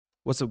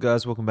What's up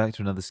guys, welcome back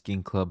to another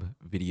Skin Club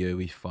video.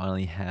 We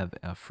finally have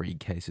our free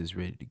cases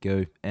ready to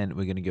go and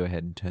we're going to go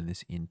ahead and turn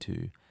this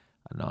into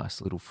a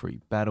nice little free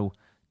battle.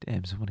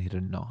 Damn, someone hit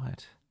a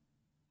knight.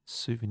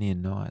 Souvenir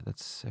knight,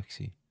 that's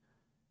sexy.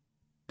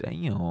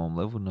 Damn,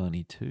 level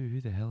 92,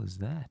 who the hell is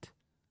that?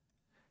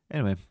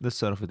 Anyway, let's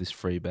start off with this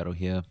free battle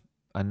here.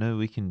 I know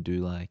we can do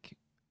like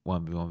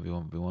 1v1,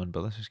 v1, v1,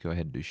 but let's just go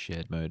ahead and do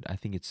shared mode. I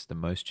think it's the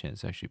most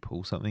chance to actually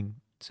pull something,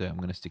 so I'm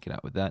going to stick it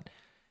out with that.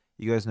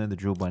 You guys know the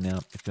drill by now.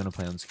 If you want to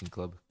play on Skin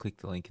Club, click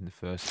the link in the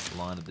first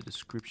line of the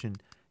description.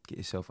 Get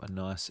yourself a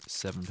nice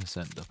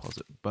 7%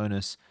 deposit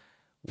bonus.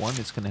 One,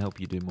 it's going to help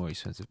you do more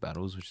expensive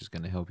battles, which is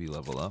going to help you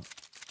level up,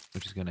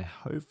 which is going to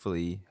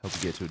hopefully help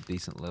you get to a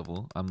decent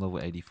level. I'm level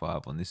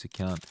 85 on this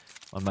account.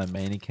 On my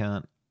main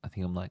account, I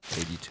think I'm like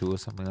 82 or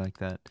something like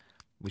that,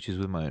 which is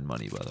with my own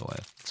money, by the way.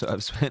 So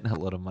I've spent a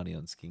lot of money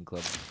on Skin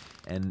Club.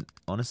 And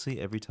honestly,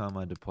 every time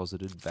I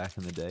deposited back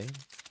in the day,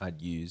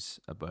 I'd use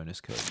a bonus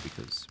code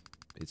because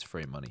it's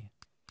free money.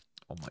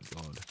 Oh my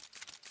god.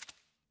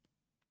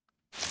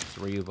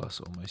 3 of us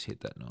almost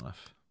hit that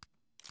knife.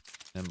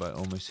 And by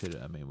almost hit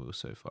it, I mean we were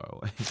so far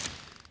away.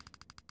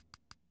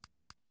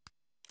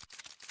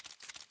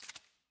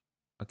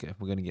 Okay,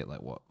 we're going to get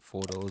like what,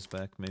 $4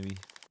 back maybe?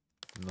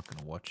 I'm not going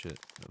to watch it.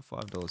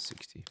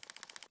 $5.60.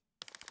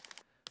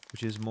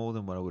 Which is more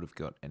than what I would have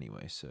got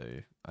anyway, so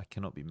I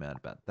cannot be mad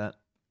about that.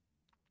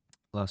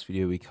 Last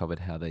video we covered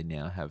how they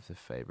now have the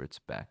favorites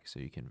back,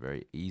 so you can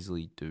very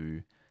easily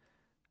do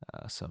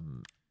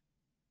some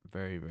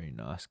very, very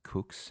nice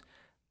cooks.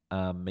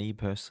 Me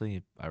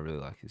personally, I really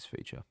like this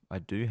feature. I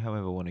do,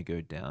 however, want to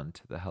go down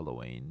to the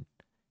Halloween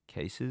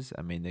cases.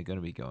 I mean, they're going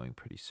to be going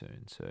pretty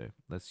soon, so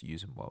let's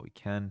use them while we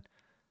can.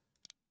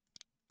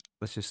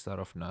 Let's just start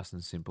off nice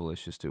and simple.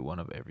 Let's just do one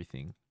of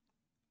everything.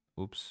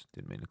 Oops,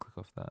 didn't mean to click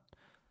off that.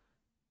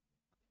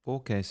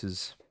 4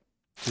 cases,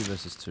 2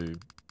 versus 2,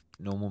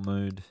 normal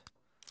mode.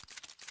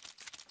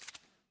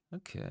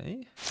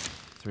 Okay,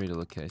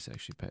 $3 case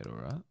actually paid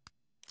alright.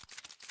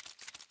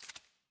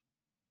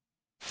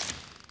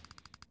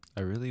 I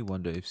really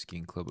wonder if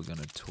Skin Club are going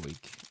to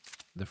tweak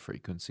the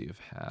frequency of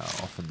how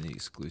often the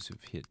exclusive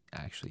hit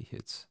actually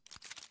hits.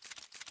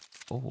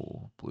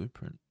 Oh,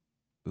 blueprint.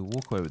 We'll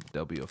walk away with the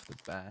W off the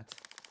bat,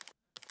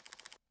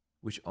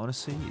 which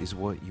honestly is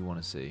what you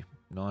want to see.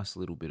 Nice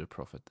little bit of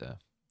profit there.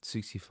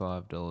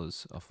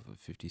 $65 off of a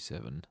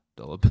 $57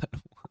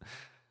 battle.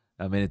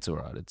 I mean, it's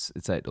alright. It's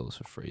 $8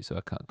 for free, so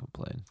I can't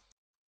complain.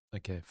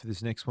 Okay, for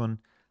this next one,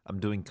 I'm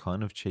doing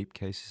kind of cheap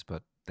cases,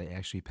 but they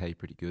actually pay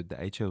pretty good. The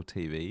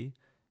HLTV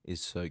is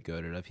so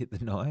goated. I've hit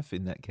the knife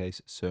in that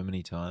case so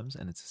many times,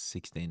 and it's a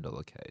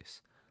 $16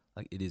 case.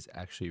 Like, it is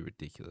actually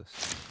ridiculous.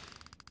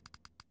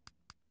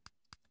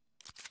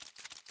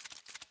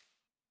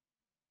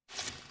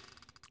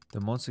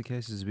 The monster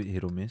case is a bit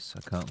hit or miss,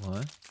 I can't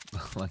lie.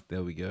 Like,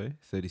 there we go,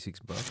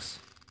 36 bucks.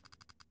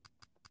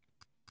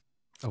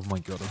 Oh my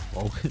god, a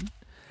Vulcan.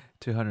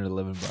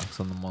 211 bucks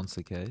on the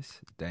monster case.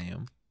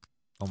 Damn.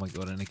 Oh my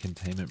god, and a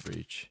containment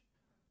breach.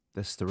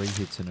 That's 3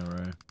 hits in a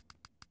row.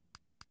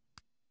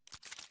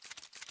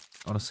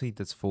 Honestly,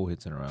 that's 4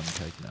 hits in a row I'm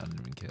taking. I don't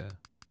even care.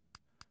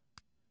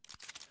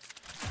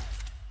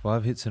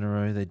 5 hits in a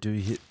row, they do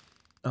hit.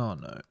 Oh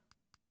no.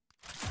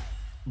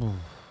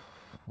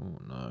 Oh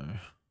no.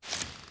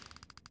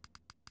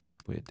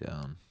 We're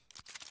down.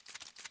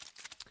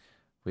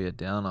 We are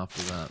down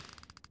after that.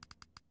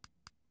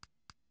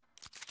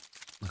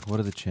 Like, what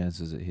are the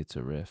chances it hits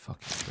a rare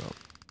fucking drop?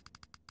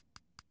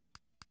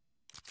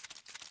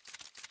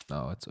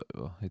 No, it's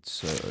over. It's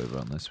so over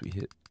unless we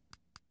hit.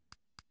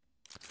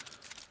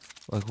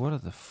 Like, what are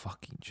the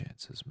fucking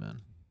chances,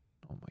 man?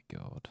 Oh my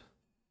god.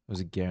 It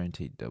was a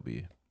guaranteed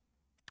W.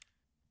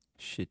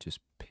 Shit just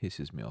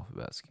pisses me off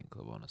about Skin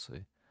Club,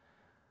 honestly.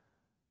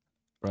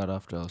 Right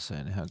after I was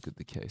saying how good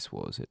the case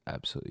was, it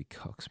absolutely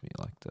cocks me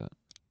like that.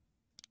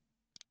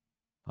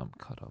 I'm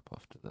cut up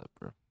after that,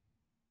 bro.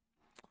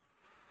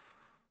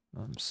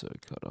 I'm so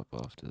cut up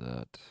after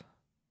that.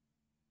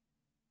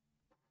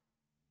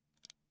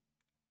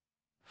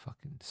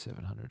 Fucking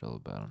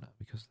 $700 battle now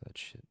because of that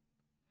shit.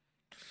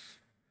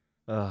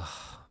 Ugh.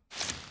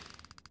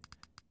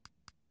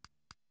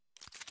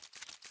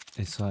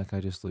 It's like I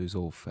just lose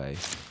all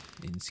faith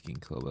in Skin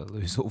Club. I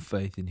lose all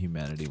faith in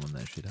humanity when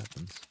that shit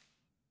happens.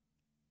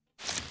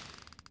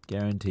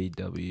 Guaranteed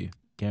W,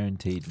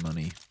 guaranteed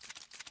money,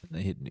 and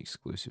they hit an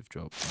exclusive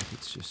drop. Like,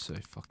 it's just so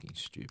fucking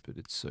stupid.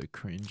 It's so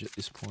cringe at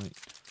this point.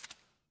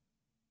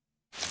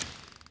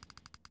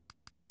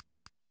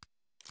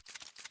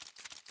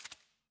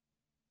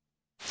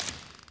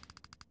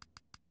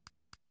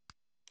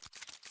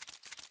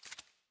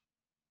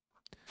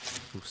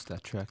 Little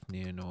stat track,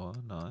 Neo Noir,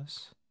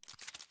 nice.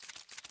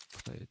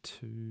 Player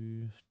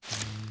 2.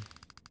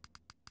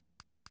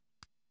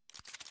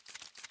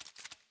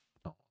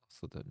 Oh, I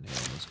thought that Neon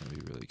was going to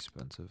be really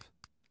expensive.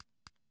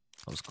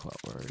 I was quite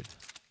worried.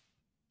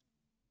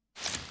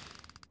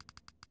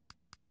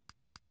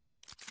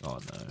 Oh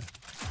no.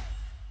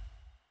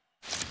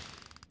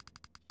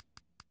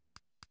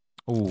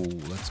 Oh,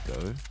 let's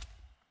go.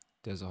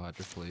 Desert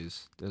Hydra,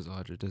 please. Desert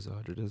Hydra, Desert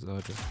Hydra, Desert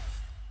Hydra.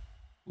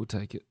 We'll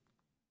take it.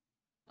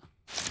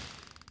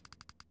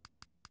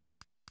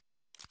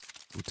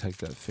 We'll take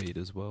that feed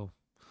as well.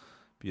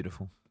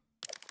 Beautiful.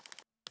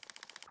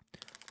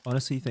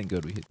 Honestly, thank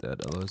God we hit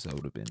that. Otherwise, I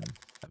would have been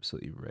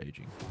absolutely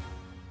raging.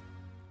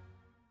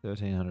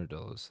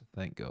 $1,300.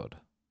 Thank God.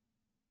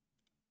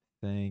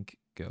 Thank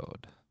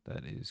God.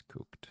 That is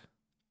cooked.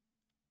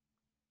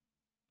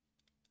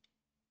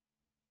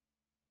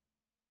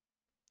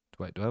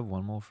 Wait, do I have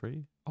one more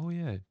free? Oh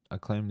yeah, I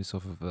claimed this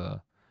off of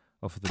the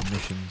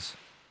missions.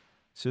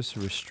 It's just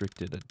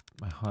restricted.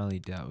 I highly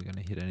doubt we're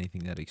gonna hit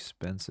anything that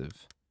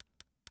expensive.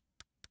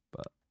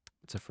 But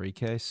it's a free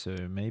case,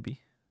 so maybe.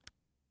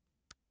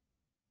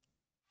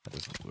 That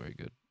doesn't look very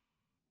good.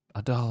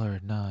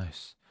 $1,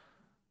 nice.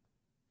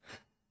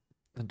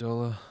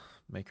 $1,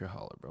 make her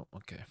holler, bro.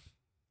 Okay.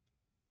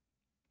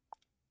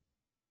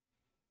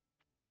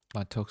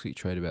 My toxic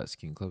trait about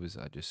Skinclub is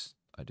I just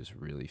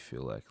really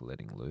feel like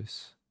letting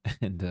loose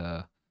and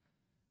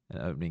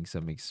opening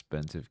some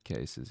expensive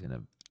cases in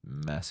a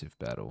massive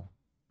battle.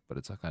 But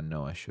it's like I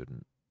know I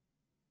shouldn't.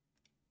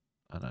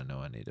 And I know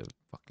I need to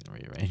fucking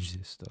rearrange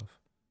this stuff.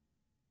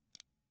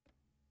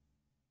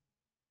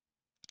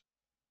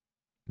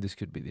 This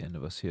could be the end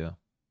of us here.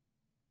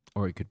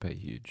 Or it could pay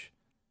huge.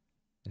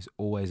 There's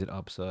always an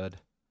upside.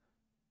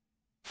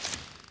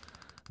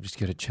 I'm just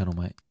going to channel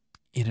my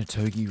inner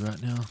Togi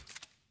right now.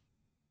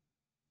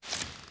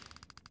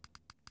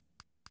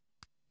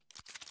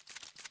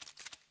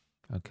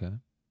 Okay.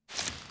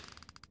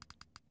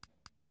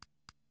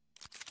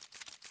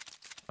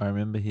 I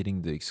remember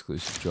hitting the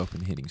exclusive drop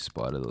and hitting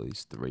Spider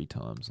Lilies 3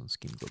 times on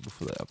Skinclub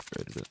before they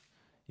upgraded it.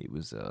 It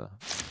was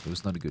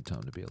not a good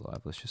time to be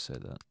alive, let's just say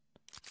that.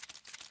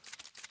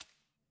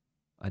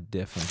 I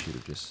definitely should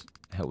have just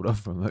held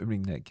off from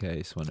opening that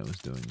case when it was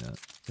doing that,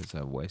 because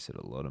I wasted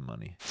a lot of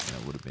money and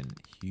it would have been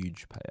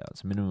huge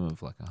payouts, a minimum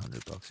of like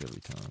 $100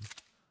 every time.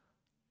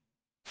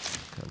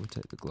 Okay, we'll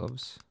take the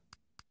gloves.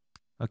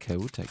 Okay,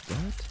 we'll take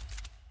that.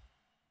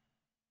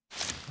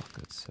 Fuck,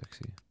 that's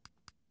sexy.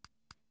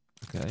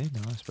 Okay,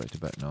 nice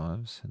back-to-back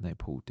knives, and they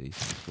pull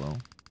decent as well.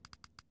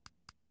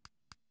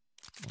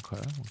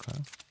 Okay,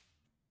 okay.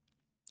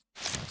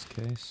 Nice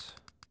case.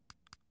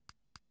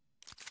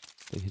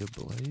 They hit a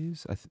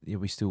blaze. Yeah,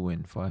 we still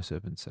win. Fire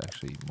serpent's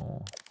actually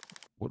more.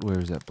 Where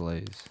is that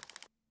blaze?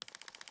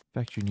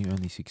 Factory new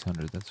only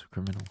 600. That's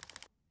criminal.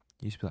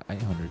 Used to be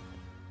like 800.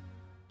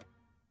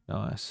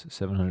 Nice.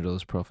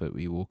 $700 profit.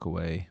 We walk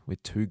away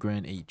with $2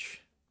 grand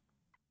each.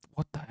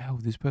 What the hell?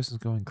 This person's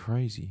going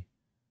crazy.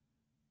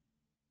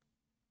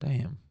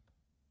 Damn.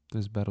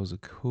 Those battles are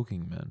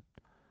cooking, man.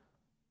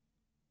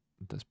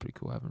 That's pretty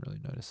cool. I haven't really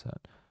noticed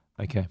that.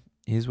 Okay.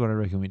 Here's what I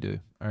reckon we do.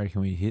 I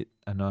reckon we hit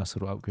a nice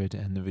little upgrade to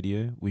end the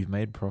video. We've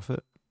made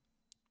profit.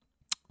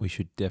 We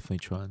should definitely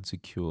try and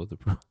secure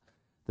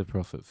the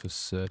profit for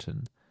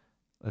certain.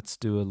 Let's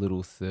do a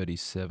little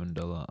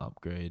 $37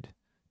 upgrade.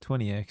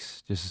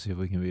 20x, just to see if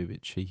we can be a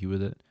bit cheeky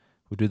with it.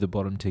 We'll do the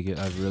bottom ticket.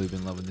 I've really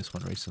been loving this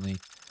one recently.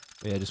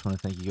 But yeah, I just want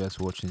to thank you guys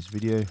for watching this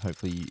video.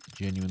 Hopefully you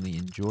genuinely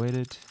enjoyed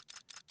it.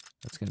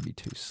 That's going to be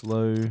too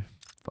slow.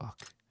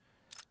 Fuck.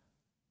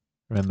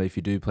 Remember, if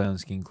you do play on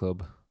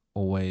Skinclub,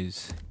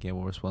 always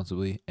gamble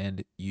responsibly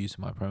and use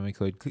my promo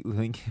code. Click the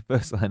link,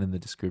 first line in the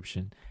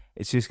description.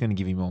 It's just going to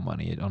give you more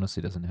money. It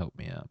honestly doesn't help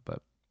me out,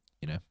 but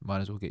you know,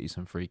 might as well get you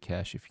some free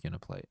cash if you're going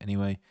to play.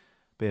 Anyway,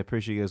 but yeah,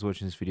 appreciate you guys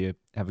watching this video.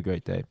 Have a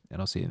great day,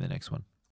 and I'll see you in the next one.